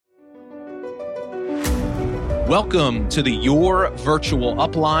Welcome to the Your Virtual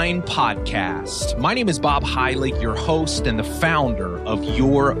Upline podcast. My name is Bob Heilig, your host and the founder of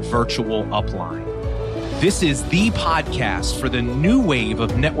Your Virtual Upline. This is the podcast for the new wave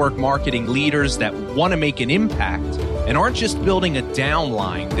of network marketing leaders that want to make an impact and aren't just building a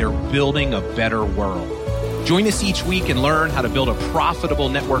downline, they're building a better world. Join us each week and learn how to build a profitable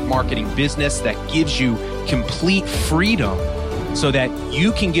network marketing business that gives you complete freedom so that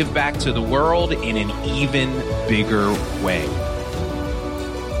you can give back to the world in an even bigger way.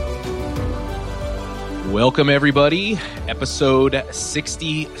 Welcome, everybody. Episode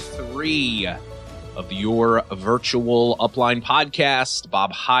 63 of Your Virtual Upline podcast.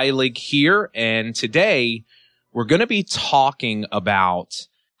 Bob Heilig here. And today we're going to be talking about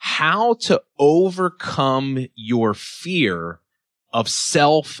how to overcome your fear of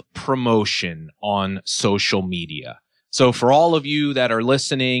self-promotion on social media. So for all of you that are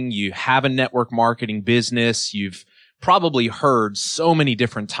listening, you have a network marketing business, you've probably heard so many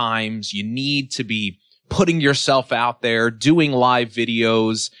different times, you need to be putting yourself out there, doing live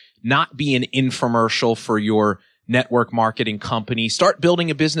videos, not be an infomercial for your network marketing company. Start building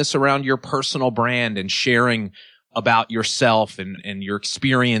a business around your personal brand and sharing about yourself and your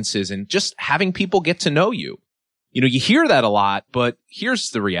experiences and just having people get to know you. You know, you hear that a lot, but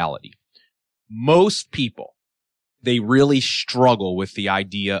here's the reality. Most people, they really struggle with the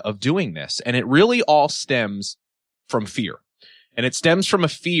idea of doing this. And it really all stems from fear. And it stems from a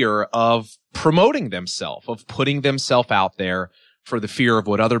fear of promoting themselves, of putting themselves out there, for the fear of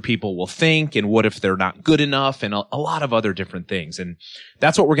what other people will think and what if they're not good enough and a lot of other different things. And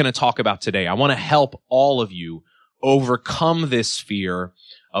that's what we're going to talk about today. I want to help all of you overcome this fear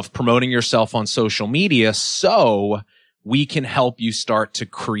of promoting yourself on social media so we can help you start to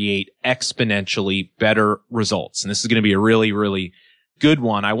create exponentially better results. And this is going to be a really, really good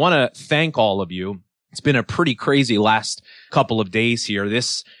one. I want to thank all of you. It's been a pretty crazy last couple of days here.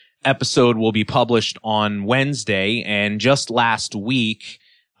 This episode will be published on Wednesday. And just last week,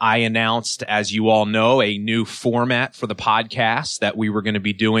 I announced, as you all know, a new format for the podcast that we were going to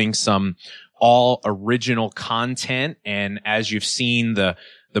be doing some all original content. And as you've seen, the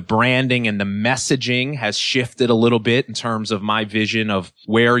branding and the messaging has shifted a little bit in terms of my vision of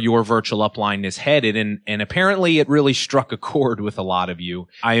where Your Virtual Upline is headed. And apparently it really struck a chord with a lot of you.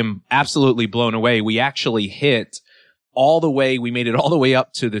 I am absolutely blown away. We actually we made it all the way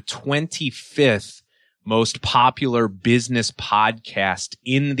up to the 25th most popular business podcast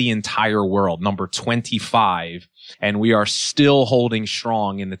in the entire world, number 25. And we are still holding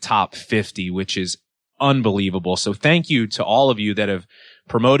strong in the top 50, which is unbelievable. So thank you to all of you that have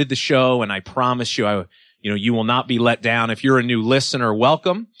promoted the show. And I promise you, you will not be let down. If you're a new listener,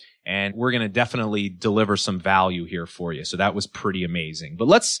 welcome. And we're going to definitely deliver some value here for you. So that was pretty amazing. But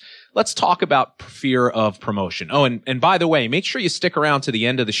let's talk about fear of promotion. Oh, and by the way, make sure you stick around to the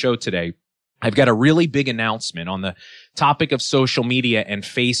end of the show today. I've got a really big announcement on the topic of social media and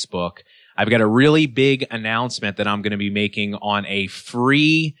Facebook. I've got a really big announcement that I'm going to be making on a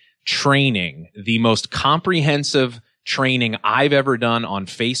free training, the most comprehensive training I've ever done on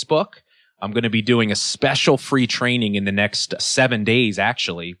Facebook. I'm going to be doing a special free training in the next 7 days,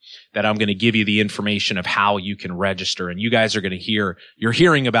 actually, that I'm going to give you the information of how you can register. And you guys are going to you're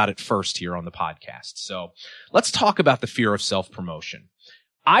hearing about it first here on the podcast. So let's talk about the fear of self-promotion.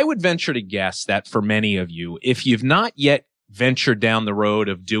 I would venture to guess that for many of you, if you've not yet ventured down the road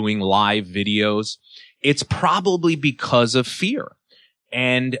of doing live videos, it's probably because of fear.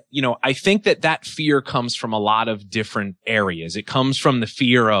 And, I think that fear comes from a lot of different areas. It comes from the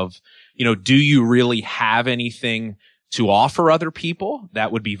fear of, do you really have anything to offer other people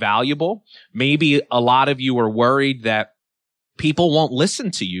that would be valuable? Maybe a lot of you are worried that people won't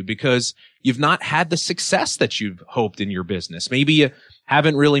listen to you because you've not had the success that you've hoped in your business. Maybe you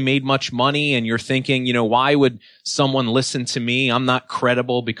haven't really made much money and you're thinking, why would someone listen to me? I'm not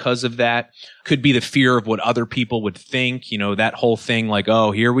credible because of that. Could be the fear of what other people would think, that whole thing like,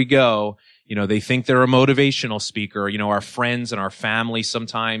 oh, here we go. They think they're a motivational speaker. Our friends and our family,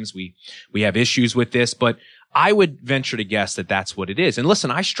 sometimes we have issues with this, but I would venture to guess that that's what it is. And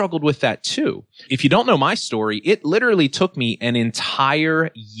listen, I struggled with that too. If you don't know my story, it literally took me an entire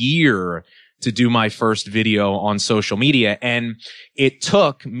year to do my first video on social media. And it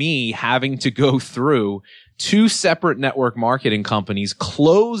took me having to go through 2 separate network marketing companies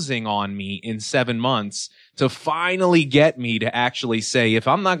closing on me in 7 months to finally get me to actually say, if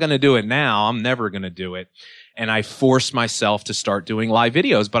I'm not going to do it now, I'm never going to do it. and I forced myself to start doing live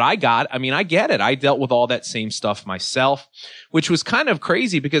videos. But I get it. I dealt with all that same stuff myself, which was kind of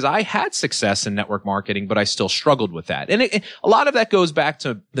crazy because I had success in network marketing, but I still struggled with that. And a lot of that goes back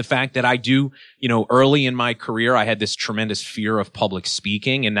to the fact that I do, early in my career, I had this tremendous fear of public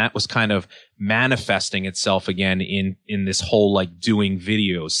speaking, and that was kind of manifesting itself again in this whole like doing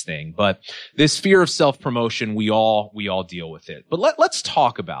videos thing. But this fear of self-promotion, we all deal with it. But let's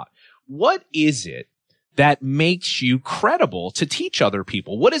talk about what is it that makes you credible to teach other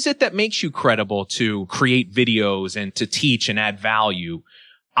people? What is it that makes you credible to create videos and to teach and add value?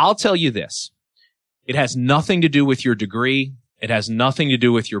 I'll tell you this. It has nothing to do with your degree. It has nothing to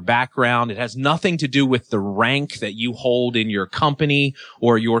do with your background. It has nothing to do with the rank that you hold in your company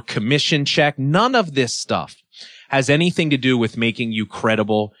or your commission check. None of this stuff has anything to do with making you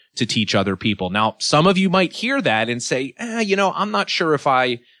credible to teach other people. Now, some of you might hear that and say, I'm not sure if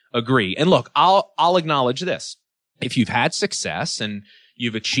I agree. And look, I'll acknowledge this. If you've had success and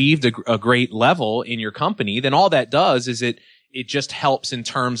you've achieved a great level in your company, then all that does is it just helps in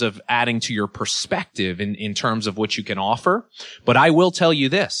terms of adding to your perspective in terms of what you can offer. But I will tell you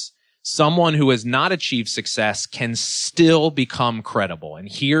this. Someone who has not achieved success can still become credible. And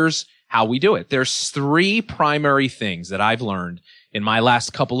here's how we do it. There's 3 primary things that I've learned in my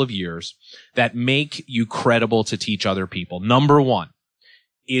last couple of years that make you credible to teach other people. Number 1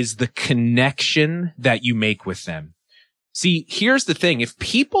 is the connection that you make with them. See, here's the thing. If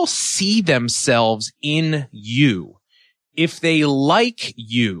people see themselves in you, if they like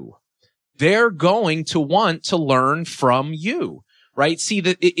you, they're going to want to learn from you, right? See,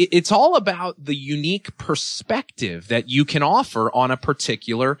 it's all about the unique perspective that you can offer on a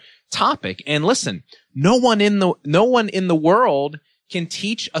particular topic. And listen, no one in the world can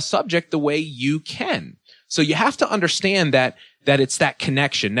teach a subject the way you can. So you have to understand that it's that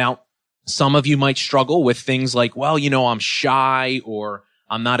connection. Now, some of you might struggle with things like, well, I'm shy or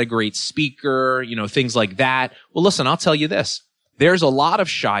I'm not a great speaker, things like that. Well, listen, I'll tell you this. There's a lot of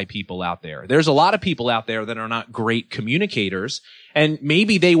shy people out there. There's a lot of people out there that are not great communicators. And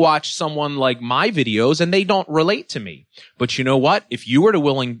maybe they watch someone like my videos and they don't relate to me. But you know what? If you were to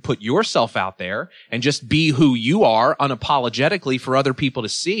willing to put yourself out there and just be who you are unapologetically for other people to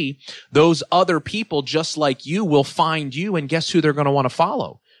see, those other people just like you will find you. And guess who they're going to want to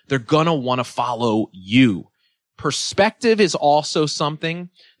follow? They're going to want to follow you. Perspective is also something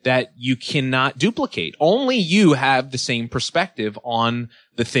that you cannot duplicate. Only you have the same perspective on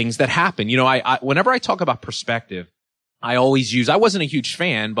the things that happen. Whenever I talk about perspective, I wasn't a huge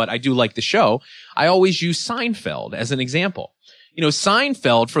fan, but I do like the show. I always use Seinfeld as an example.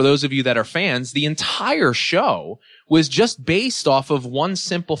 Seinfeld, for those of you that are fans, the entire show was just based off of one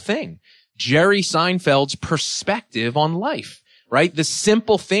simple thing. Jerry Seinfeld's perspective on life. Right? The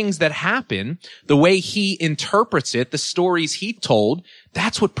simple things that happen, the way he interprets it, the stories he told,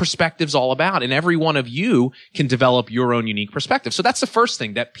 that's what perspective's all about. And every one of you can develop your own unique perspective. So that's the first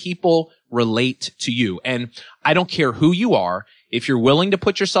thing, that people relate to you. And I don't care who you are. If you're willing to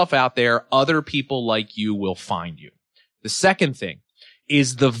put yourself out there, other people like you will find you. The second thing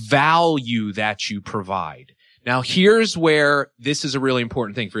is the value that you provide. Now, here's where this is a really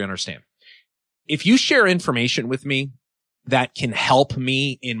important thing for you to understand. If you share information with me that can help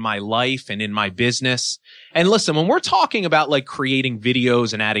me in my life and in my business. And listen, when we're talking about like creating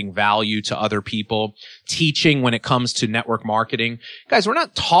videos and adding value to other people, teaching when it comes to network marketing, guys, we're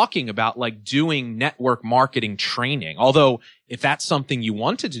not talking about like doing network marketing training. Although if that's something you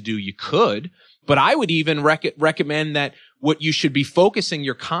wanted to do, you could. But I would even recommend that what you should be focusing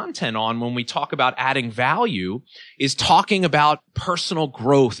your content on when we talk about adding value is talking about personal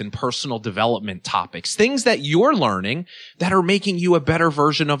growth and personal development topics, things that you're learning that are making you a better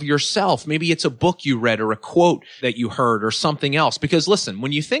version of yourself. Maybe it's a book you read or a quote that you heard or something else. Because listen,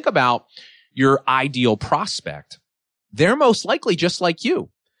 when you think about your ideal prospect, they're most likely just like you.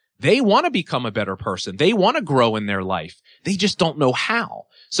 They want to become a better person. They want to grow in their life. They just don't know how.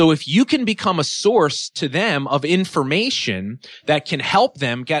 So if you can become a source to them of information that can help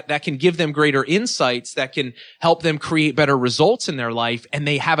them that can give them greater insights, that can help them create better results in their life, and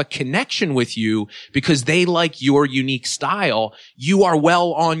they have a connection with you because they like your unique style, you are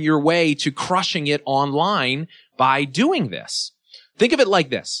well on your way to crushing it online by doing this. Think of it like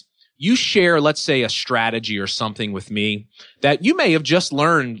this. You share, let's say, a strategy or something with me that you may have just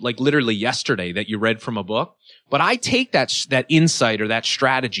learned like literally yesterday that you read from a book. But I take that insight or that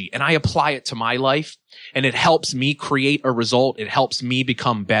strategy and I apply it to my life and it helps me create a result. It helps me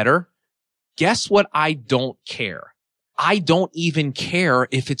become better. Guess what? I don't care. I don't even care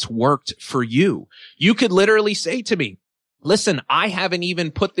if it's worked for you. You could literally say to me, listen, I haven't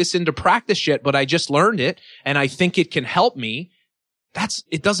even put this into practice yet, but I just learned it and I think it can help me.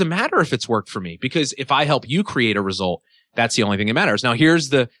 It doesn't matter if it's worked for me, because if I help you create a result, that's the only thing that matters. Now, here's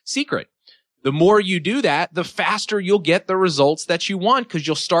the secret. The more you do that, the faster you'll get the results that you want, because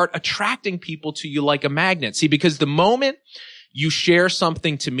you'll start attracting people to you like a magnet. See, because the moment you share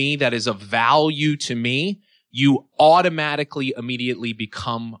something to me that is of value to me, you automatically, immediately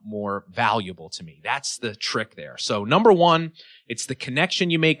become more valuable to me. That's the trick there. So number one, it's the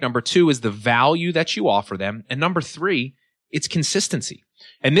connection you make. Number two is the value that you offer them. And number three, it's consistency.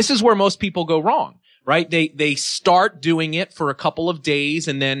 And this is where most people go wrong. Right? They start doing it for a couple of days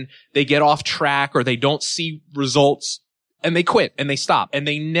and then they get off track or they don't see results and they quit and they stop and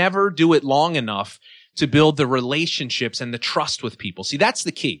they never do it long enough to build the relationships and the trust with people. See, that's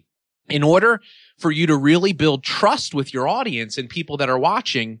the key. In order for you to really build trust with your audience and people that are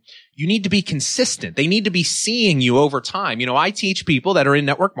watching, you need to be consistent. They need to be seeing you over time. You know, I teach people that are in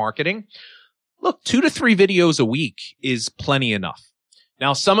network marketing, look, 2 to 3 videos a week is plenty enough.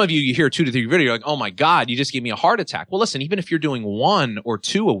 Now, some of you hear 2 to 3 videos, like, oh my God, you just gave me a heart attack. Well, listen, even if you're doing 1 or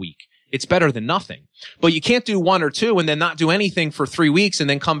 2 a week, it's better than nothing. But you can't do 1 or 2 and then not do anything for 3 weeks and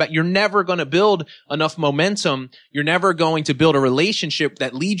then come back. You're never going to build enough momentum. You're never going to build a relationship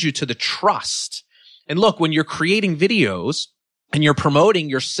that leads you to the trust. And look, when you're creating videos and you're promoting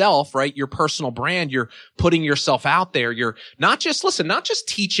yourself, right? Your personal brand, you're putting yourself out there. You're not just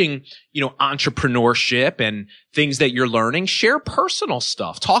teaching, entrepreneurship and things that you're learning. Share personal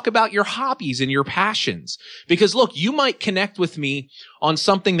stuff. Talk about your hobbies and your passions. Because look, you might connect with me on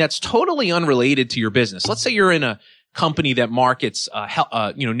something that's totally unrelated to your business. Let's say you're in a company that markets,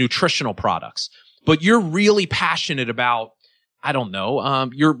 nutritional products, but you're really passionate about,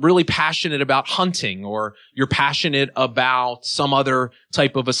 you're really passionate about hunting, or you're passionate about some other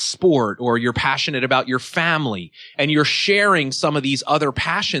type of a sport, or you're passionate about your family, and you're sharing some of these other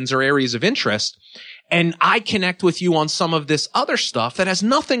passions or areas of interest. And I connect with you on some of this other stuff that has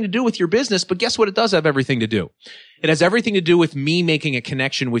nothing to do with your business, but guess what? It does have everything to do. It has everything to do with me making a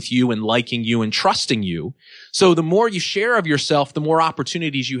connection with you and liking you and trusting you. So the more you share of yourself, the more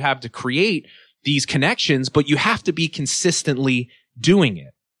opportunities you have to create these connections, but you have to be consistently doing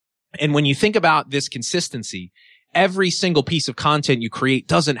it. And when you think about this consistency, every single piece of content you create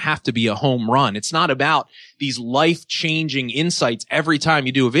doesn't have to be a home run. It's not about these life-changing insights every time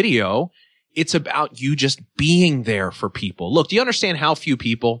you do a video. It's about you just being there for people. Look, do you understand how few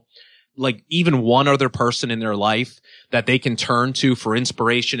people, like even one other person in their life, that they can turn to for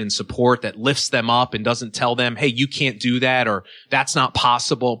inspiration and support that lifts them up and doesn't tell them, hey, you can't do that, or that's not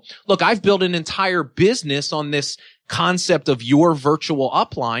possible? Look, I've built an entire business on this concept of your virtual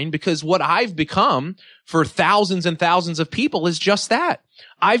upline, because what I've become for thousands and thousands of people is just that.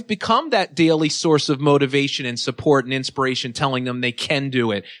 I've become that daily source of motivation and support and inspiration, telling them they can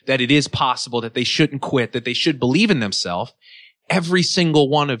do it, that it is possible, that they shouldn't quit, that they should believe in themselves. Every single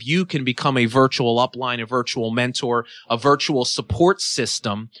one of you can become a virtual upline, a virtual mentor, a virtual support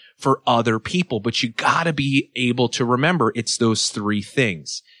system for other people. But you gotta be able to remember it's those 3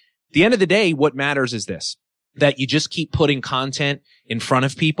 things. At the end of the day, what matters is this, that you just keep putting content in front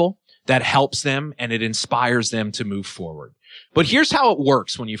of people that helps them and it inspires them to move forward. But here's how it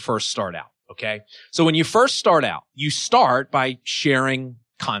works when you first start out, okay? So when you first start out, you start by sharing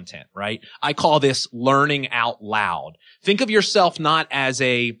content, right? I call this learning out loud. Think of yourself not as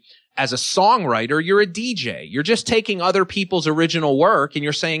a songwriter, you're a DJ. You're just taking other people's original work and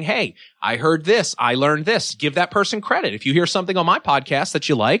you're saying, hey, I heard this, I learned this. Give that person credit. If you hear something on my podcast that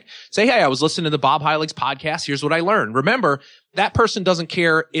you like, say, hey, I was listening to the Bob Heilig's podcast. Here's what I learned. Remember, that person doesn't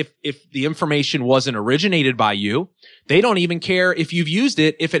care if the information wasn't originated by you. They don't even care if you've used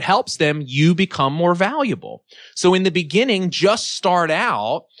it. If it helps them, you become more valuable. So in the beginning, just start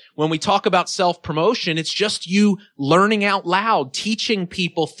out. When we talk about self-promotion, it's just you learning out loud, teaching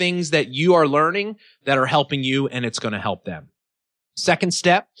people things that you are learning that are helping you, and it's going to help them. Second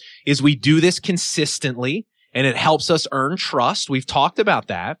step is we do this consistently, and it helps us earn trust. We've talked about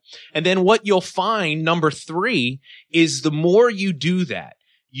that. And then what you'll find, number 3, is the more you do that,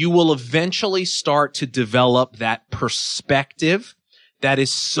 you will eventually start to develop that perspective that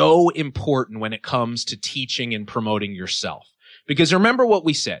is so important when it comes to teaching and promoting yourself. Because remember what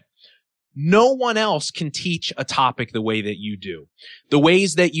we said. No one else can teach a topic the way that you do. The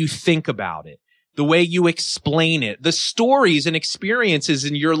ways that you think about it, the way you explain it, the stories and experiences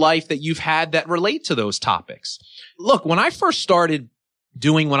in your life that you've had that relate to those topics. Look, when I first started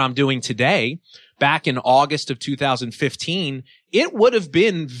doing what I'm doing today, back in August of 2015, it would have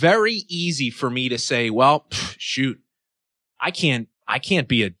been very easy for me to say, well, shoot, I can't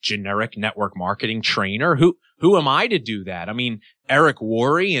be a generic network marketing trainer. Who Who am I to do that? I mean, Eric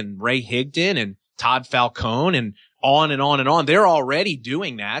Worre and Ray Higdon and Todd Falcone and on and on and on. They're already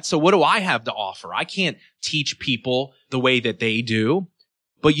doing that. So what do I have to offer? I can't teach people the way that they do.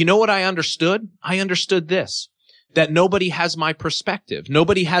 But you know what I understood? I understood this, that nobody has my perspective.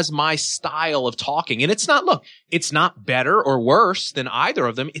 Nobody has my style of talking. And it's not better or worse than either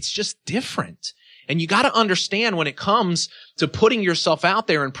of them. It's just different. And you got to understand when it comes to putting yourself out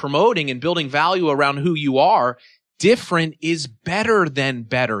there and promoting and building value around who you are, different is better than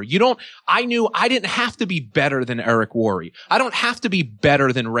better. I knew I didn't have to be better than Eric Worre. I don't have to be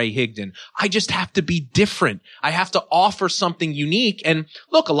better than Ray Higdon. I just have to be different. I have to offer something unique. And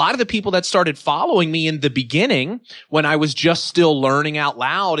look, a lot of the people that started following me in the beginning, when I was just still learning out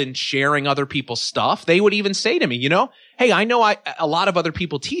loud and sharing other people's stuff, they would even say to me, hey, I know a lot of other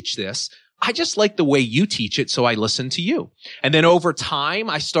people teach this. I just like the way you teach it, so I listen to you. And then over time,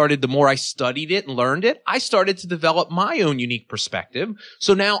 the more I studied it and learned it, I started to develop my own unique perspective.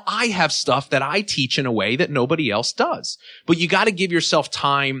 So now I have stuff that I teach in a way that nobody else does. But you got to give yourself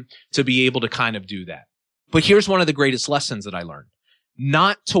time to be able to kind of do that. But here's one of the greatest lessons that I learned.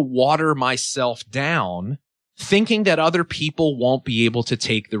 Not to water myself down, thinking that other people won't be able to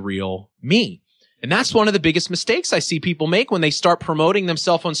take the real me. And that's one of the biggest mistakes I see people make when they start promoting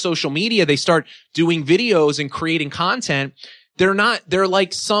themselves on social media. They start doing videos and creating content. They're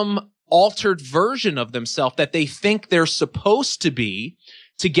like some altered version of themselves that they think they're supposed to be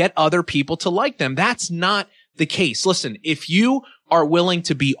to get other people to like them. That's not the case. Listen, if you are willing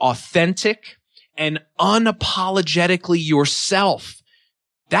to be authentic and unapologetically yourself,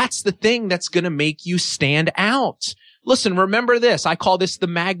 that's the thing that's going to make you stand out. Listen, remember this. I call this the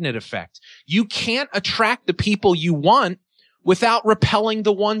magnet effect. You can't attract the people you want without repelling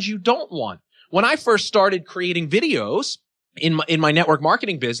the ones you don't want. When I first started creating videos in my network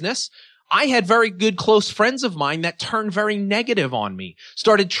marketing business, I had very good close friends of mine that turned very negative on me,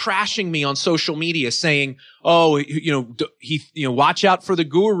 started trashing me on social media saying, watch out for the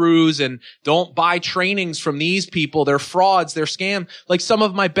gurus and don't buy trainings from these people. They're frauds. They're scam. Like some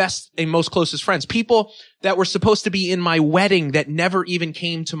of my best and most closest friends, people that were supposed to be in my wedding that never even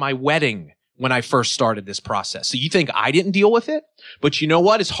came to my wedding when I first started this process. So you think I didn't deal with it? But you know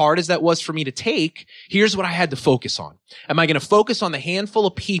what? As hard as that was for me to take, here's what I had to focus on. Am I going to focus on the handful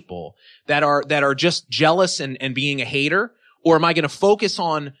of people that are just jealous and being a hater? Or am I going to focus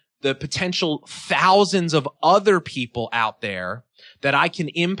on the potential thousands of other people out there that I can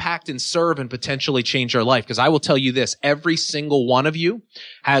impact and serve and potentially change their life? Because I will tell you this, every single one of you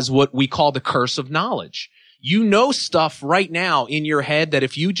has what we call the curse of knowledge. You know stuff right now in your head that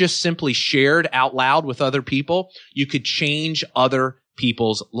if you just simply shared out loud with other people, you could change other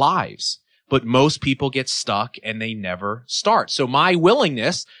people's lives. But most people get stuck and they never start. So my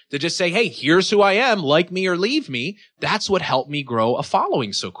willingness to just say, hey, here's who I am, like me or leave me, that's what helped me grow a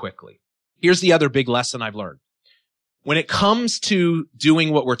following so quickly. Here's the other big lesson I've learned. When it comes to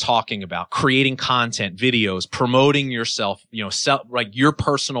doing what we're talking about, creating content, videos, promoting yourself, like your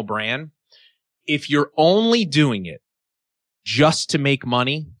personal brand, if you're only doing it just to make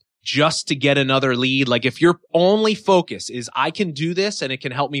money, just to get another lead, like if your only focus is I can do this and it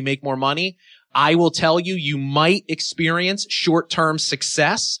can help me make more money, I will tell you, you might experience short-term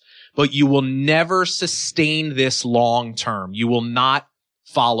success, but you will never sustain this long-term. You will not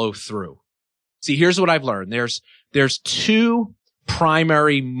follow through. See, here's what I've learned. There's two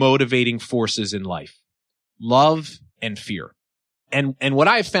primary motivating forces in life, love and fear. And what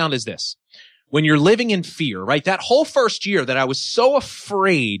I've found is this. When you're living in fear, right? That whole first year that I was so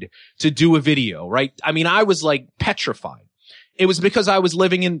afraid to do a video, right? I mean, I was like petrified. It was because I was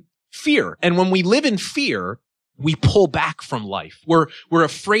living in fear. And when we live in fear, we pull back from life. We're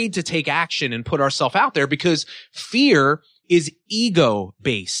afraid to take action and put ourselves out there because fear is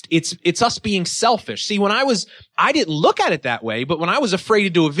ego-based. It's us being selfish. See, I didn't look at it that way, but when I was afraid to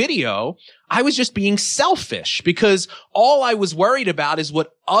do a video, I was just being selfish because all I was worried about is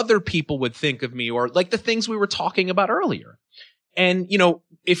what other people would think of me or like the things we were talking about earlier. And,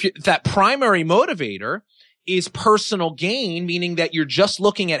 if that primary motivator is personal gain, meaning that you're just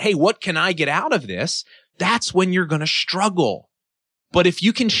looking at, hey, what can I get out of this? That's when you're going to struggle. But if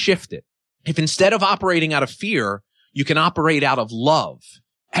you can shift it, if instead of operating out of fear, you can operate out of love.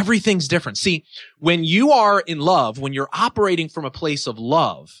 Everything's different. See, when you are in love, when you're operating from a place of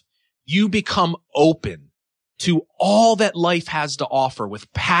love, you become open to all that life has to offer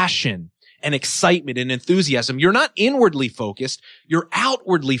with passion and excitement and enthusiasm. You're not inwardly focused. You're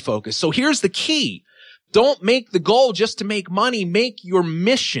outwardly focused. So here's the key. Don't make the goal just to make money. Make your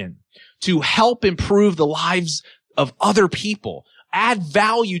mission to help improve the lives of other people. add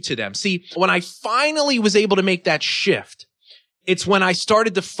value to them. See, when I finally was able to make that shift, it's when I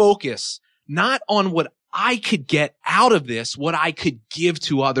started to focus not on what I could get out of this, what I could give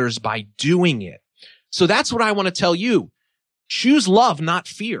to others by doing it. So that's what I want to tell you. Choose love, not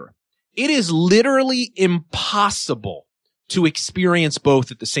fear. It is literally impossible to experience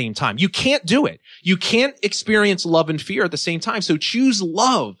both at the same time. You can't do it. You can't experience love and fear at the same time. So choose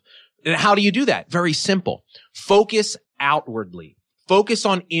love. And how do you do that? Very simple. Focus outwardly. Focus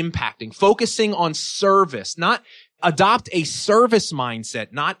on impacting, focusing on service, not adopt a service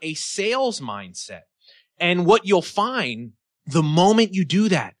mindset, not a sales mindset. And what you'll find the moment you do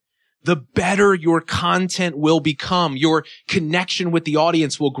that, the better your content will become. Your connection with the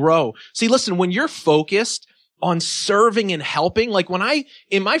audience will grow. See, listen, when you're focused on serving and helping, like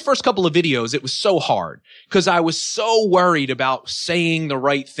in my first couple of videos, it was so hard because I was so worried about saying the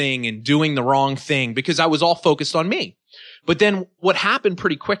right thing and doing the wrong thing because I was all focused on me. But then what happened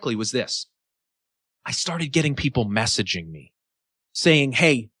pretty quickly was this. I started getting people messaging me saying,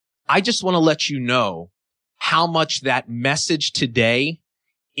 hey, I just want to let you know how much that message today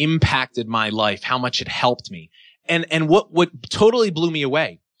impacted my life, how much it helped me. And what totally blew me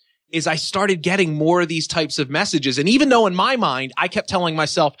away is I started getting more of these types of messages. And even though in my mind, I kept telling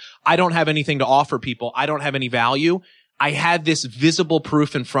myself, I don't have anything to offer people. I don't have any value. I had this visible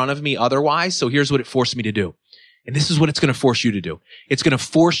proof in front of me otherwise. So here's what it forced me to do. And this is what it's going to force you to do. It's going to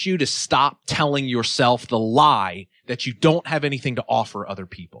force you to stop telling yourself the lie that you don't have anything to offer other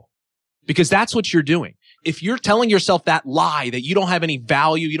people. Because that's what you're doing. If you're telling yourself that lie that you don't have any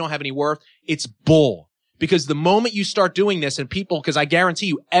value, you don't have any worth, it's bull. Because the moment you start doing this and people, because I guarantee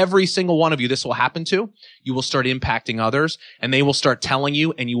you, every single one of you, this will happen to, you will start impacting others and they will start telling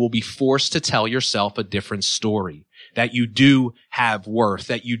you and you will be forced to tell yourself a different story. That you do have worth,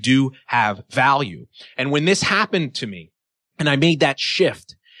 that you do have value. And when this happened to me and I made that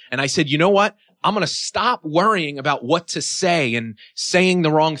shift and I said, you know what? I'm going to stop worrying about what to say and saying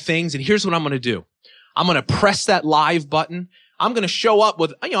the wrong things. And here's what I'm going to do. I'm going to press that live button. I'm going to show up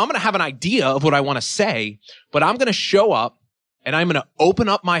with, I'm going to have an idea of what I want to say, but I'm going to show up and I'm going to open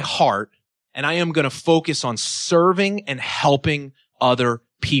up my heart and I am going to focus on serving and helping other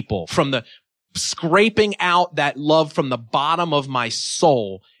people from the scraping out that love from the bottom of my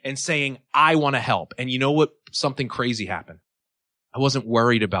soul and saying, I want to help. And you know what? Something crazy happened. I wasn't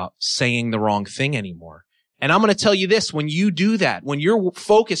worried about saying the wrong thing anymore. And I'm going to tell you this, when you do that, when you're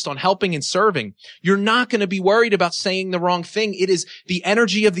focused on helping and serving, you're not going to be worried about saying the wrong thing. It is the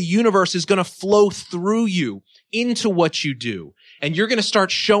energy of the universe is going to flow through you into what you do. And you're going to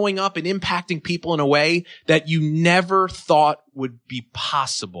start showing up and impacting people in a way that you never thought would be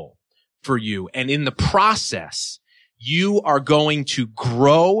possible for you. And in the process, you are going to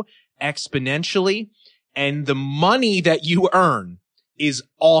grow exponentially, and the money that you earn is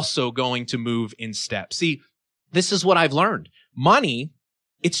also going to move in step. See, this is what I've learned. Money,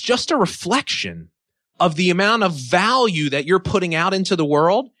 it's just a reflection of the amount of value that you're putting out into the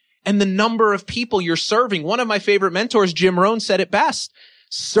world and the number of people you're serving. One of my favorite mentors, Jim Rohn, said it best.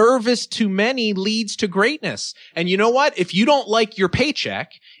 Service to many leads to greatness. And you know what? If you don't like your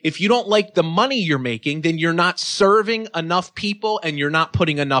paycheck, if you don't like the money you're making, then you're not serving enough people and you're not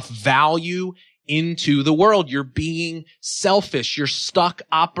putting enough value into the world. You're being selfish. You're stuck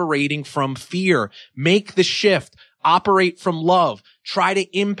operating from fear. Make the shift. Operate from love. Try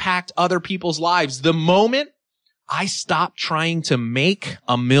to impact other people's lives. The moment I stopped trying to make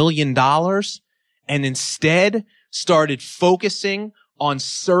 $1 million and instead started focusing on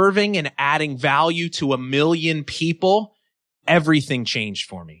serving and adding value to 1 million people, everything changed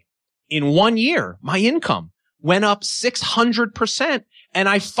for me. In 1 year, my income went up 600%. And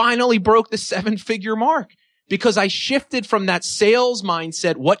I finally broke the 7-figure mark because I shifted from that sales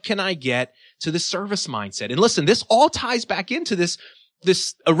mindset, what can I get, to the service mindset. And listen, this all ties back into this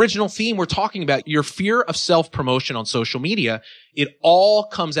original theme we're talking about, your fear of self-promotion on social media. It all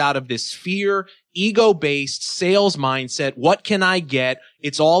comes out of this fear, ego-based sales mindset. What can I get?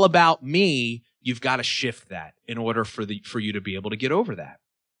 It's all about me. You've got to shift that in order for you to be able to get over that.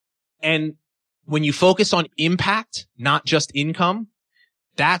 And when you focus on impact, not just income,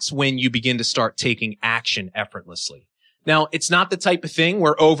 that's when you begin to start taking action effortlessly. Now, it's not the type of thing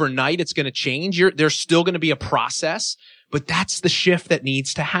where overnight it's going to change. There's still going to be a process, but that's the shift that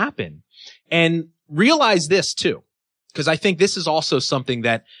needs to happen. And realize this too, because I think this is also something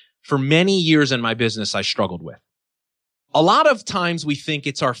that for many years in my business I struggled with. A lot of times we think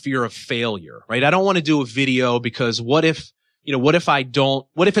it's our fear of failure, right? I don't want to do a video because what if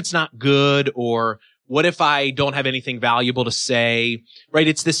it's not good, or what if I don't have anything valuable to say, right?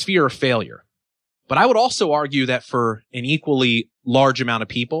 It's this fear of failure. But I would also argue that for an equally large amount of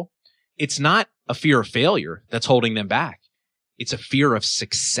people, it's not a fear of failure that's holding them back. It's a fear of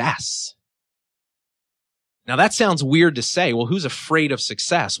success. Now that sounds weird to say. Well, who's afraid of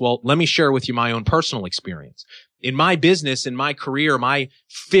success? Well, let me share with you my own personal experience. In my business, in my career, my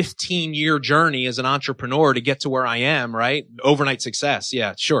 15-year journey as an entrepreneur to get to where I am, right? Overnight success.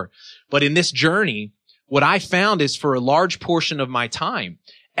 Yeah, sure. But in this journey, what I found is for a large portion of my time,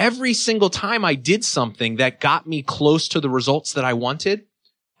 every single time I did something that got me close to the results that I wanted,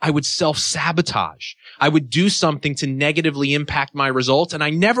 I would self-sabotage. I would do something to negatively impact my results, and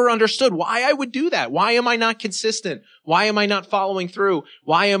I never understood why I would do that. Why am I not consistent? Why am I not following through?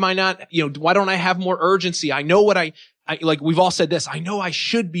 Why am I not, why don't I have more urgency? I know what I like we've all said this. I know I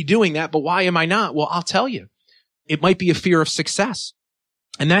should be doing that, but why am I not? Well, I'll tell you. It might be a fear of success.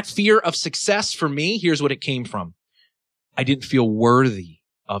 And that fear of success for me, here's what it came from. I didn't feel worthy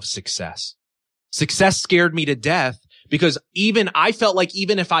of success. Success scared me to death. Because I felt like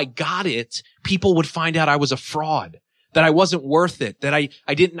even if I got it, people would find out I was a fraud, that I wasn't worth it, that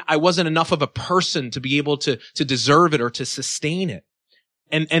I wasn't enough of a person to be able to deserve it or to sustain it.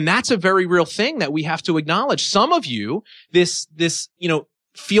 And that's a very real thing that we have to acknowledge. Some of you, this,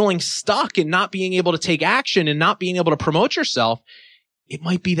 feeling stuck and not being able to take action and not being able to promote yourself, it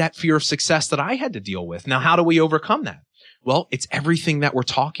might be that fear of success that I had to deal with. Now, how do we overcome that? Well, it's everything that we're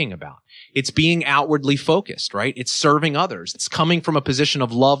talking about. It's being outwardly focused, right? It's serving others. It's coming from a position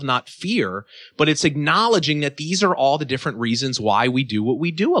of love, not fear, but it's acknowledging that these are all the different reasons why we do what we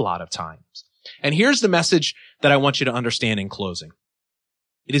do a lot of times. And here's the message that I want you to understand in closing.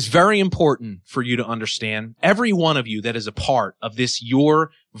 It is very important for you to understand, every one of you that is a part of this, your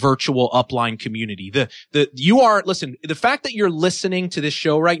virtual upline community. Listen, the fact that you're listening to this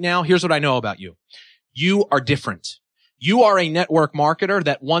show right now, here's what I know about you. You are different. You are a network marketer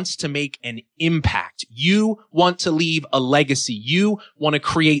that wants to make an impact. You want to leave a legacy. You want to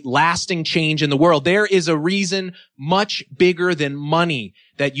create lasting change in the world. There is a reason much bigger than money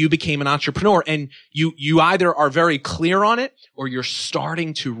that you became an entrepreneur. And you either are very clear on it or you're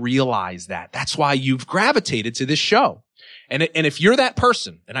starting to realize that. That's why you've gravitated to this show. And if you're that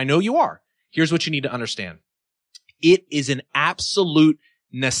person, and I know you are, here's what you need to understand. It is an absolute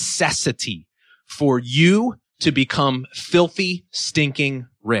necessity for you to become filthy, stinking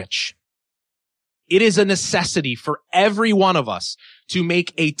rich. It is a necessity for every one of us to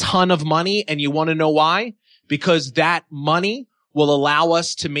make a ton of money. And you want to know why? Because that money will allow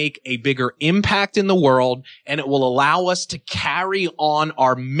us to make a bigger impact in the world, and it will allow us to carry on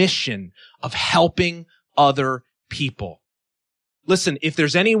our mission of helping other people. Listen, if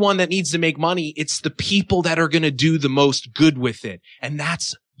there's anyone that needs to make money, it's the people that are going to do the most good with it. And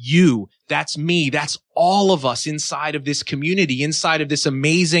that's you. That's me. That's all of us inside of this community, inside of this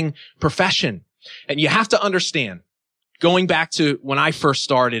amazing profession. And you have to understand, going back to when I first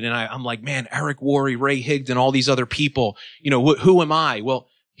started, and I'm like, man, Eric Worre, Ray Higdon, all these other people, who am I? Well,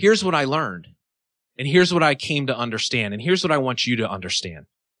 here's what I learned. And here's what I came to understand. And here's what I want you to understand.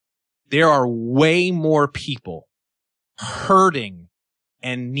 There are way more people hurting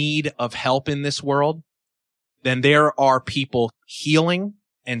and need of help in this world than there are people healing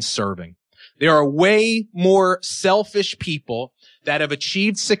and serving. There are way more selfish people that have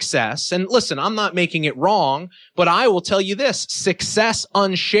achieved success. And listen, I'm not making it wrong, but I will tell you this, success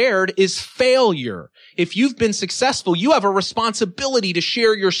unshared is failure. If you've been successful, you have a responsibility to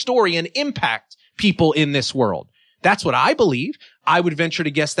share your story and impact people in this world. That's what I believe. I would venture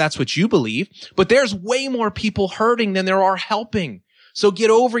to guess that's what you believe. But there's way more people hurting than there are helping. So get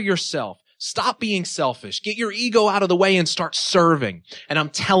over yourself. Stop being selfish. Get your ego out of the way and start serving. And I'm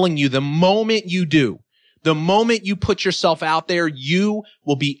telling you, the moment you do, the moment you put yourself out there, you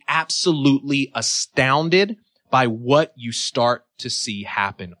will be absolutely astounded by what you start to see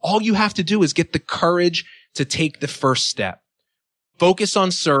happen. All you have to do is get the courage to take the first step. Focus on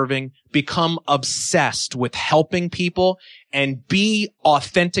serving, become obsessed with helping people, and be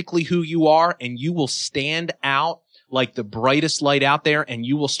authentically who you are, and you will stand out like the brightest light out there, and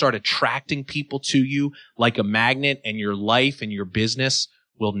you will start attracting people to you like a magnet, and your life and your business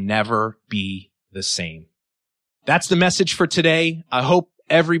will never be the same. That's the message for today. I hope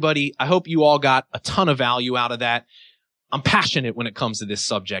you all got a ton of value out of that. I'm passionate when it comes to this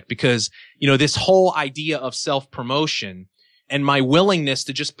subject because, this whole idea of self-promotion and my willingness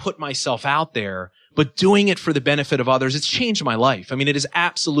to just put myself out there, but doing it for the benefit of others, it's changed my life. I mean, it has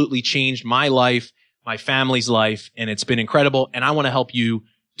absolutely changed my life, my family's life, and it's been incredible. And I want to help you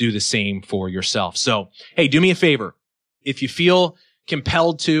do the same for yourself. So, hey, do me a favor. If you feel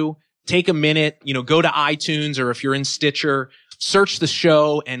compelled to, take a minute, go to iTunes, or if you're in Stitcher, search the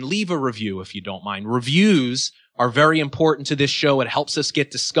show and leave a review if you don't mind. Reviews are very important to this show. It helps us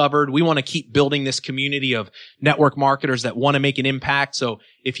get discovered. We want to keep building this community of network marketers that want to make an impact. So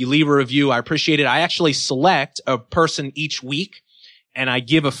if you leave a review, I appreciate it. I actually select a person each week and I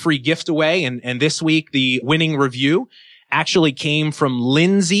give a free gift away. And this week, the winning review actually came from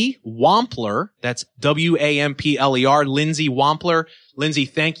Lindsay Wampler. That's Wampler, Lindsay Wampler. Lindsay,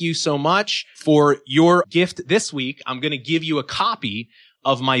 thank you so much for your gift this week. I'm going to give you a copy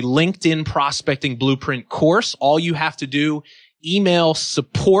of my LinkedIn Prospecting Blueprint course. All you have to do, email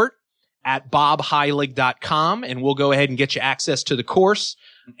support@bobheilig.com, and we'll go ahead and get you access to the course.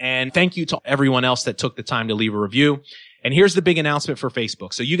 And thank you to everyone else that took the time to leave a review. And here's the big announcement for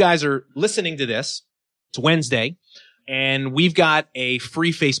Facebook. So you guys are listening to this. It's Wednesday, and we've got a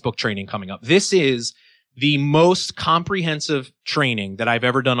free Facebook training coming up. This is the most comprehensive training that I've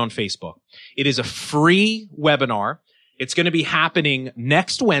ever done on Facebook. It is a free webinar. It's going to be happening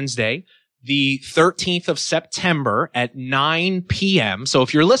next Wednesday, the 13th of September at 9 p.m. So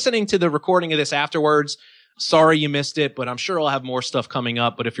if you're listening to the recording of this afterwards, sorry you missed it, but I'm sure I'll have more stuff coming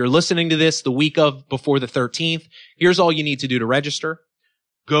up. But if you're listening to this the week of before the 13th, here's all you need to do to register.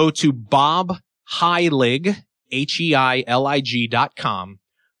 Go to bobheilig,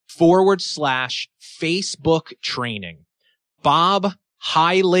 HEILIG.com/Facebook training.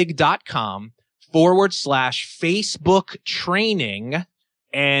 bobheilig.com/Facebook training.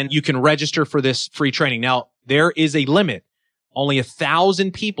 And you can register for this free training. Now, there is a limit. Only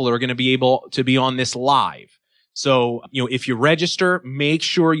 1,000 people are going to be able to be on this live. So, if you register, make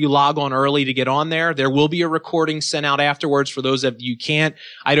sure you log on early to get on there. There will be a recording sent out afterwards for those of you who can't.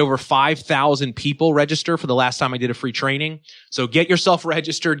 I had over 5,000 people register for the last time I did a free training. So get yourself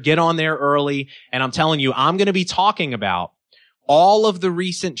registered, get on there early. And I'm telling you, I'm going to be talking about all of the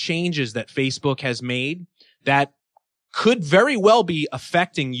recent changes that Facebook has made that could very well be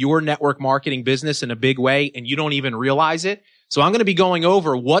affecting your network marketing business in a big way, and you don't even realize it. So I'm going to be going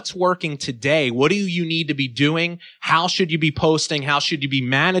over what's working today. What do you need to be doing? How should you be posting? How should you be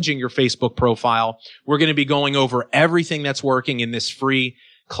managing your Facebook profile? We're going to be going over everything that's working in this free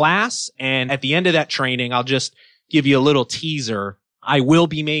class. And at the end of that training, I'll just give you a little teaser. I will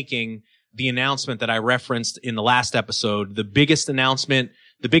be making the announcement that I referenced in the last episode, the biggest announcement,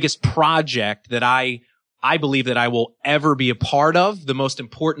 the biggest project that I believe that I will ever be a part of, the most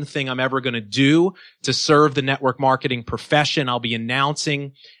important thing I'm ever going to do to serve the network marketing profession. I'll be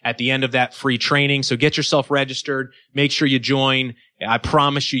announcing at the end of that free training. So get yourself registered. Make sure you join. I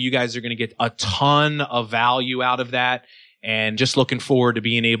promise you guys are going to get a ton of value out of that. And just looking forward to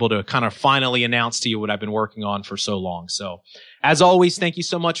being able to kind of finally announce to you what I've been working on for so long. So as always, thank you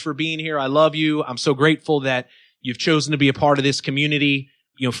so much for being here. I love you. I'm so grateful that you've chosen to be a part of this community.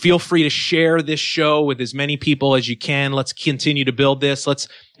 Feel free to share this show with as many people as you can. Let's continue to build this. Let's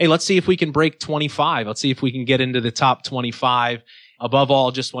see if we can break 25. Let's see if we can get into the top 25. Above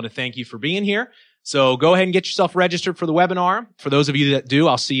all, just want to thank you for being here. So go ahead and get yourself registered for the webinar. For those of you that do,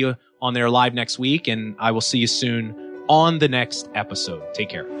 I'll see you on there live next week, and I will see you soon on the next episode. Take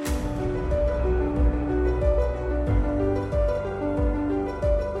care.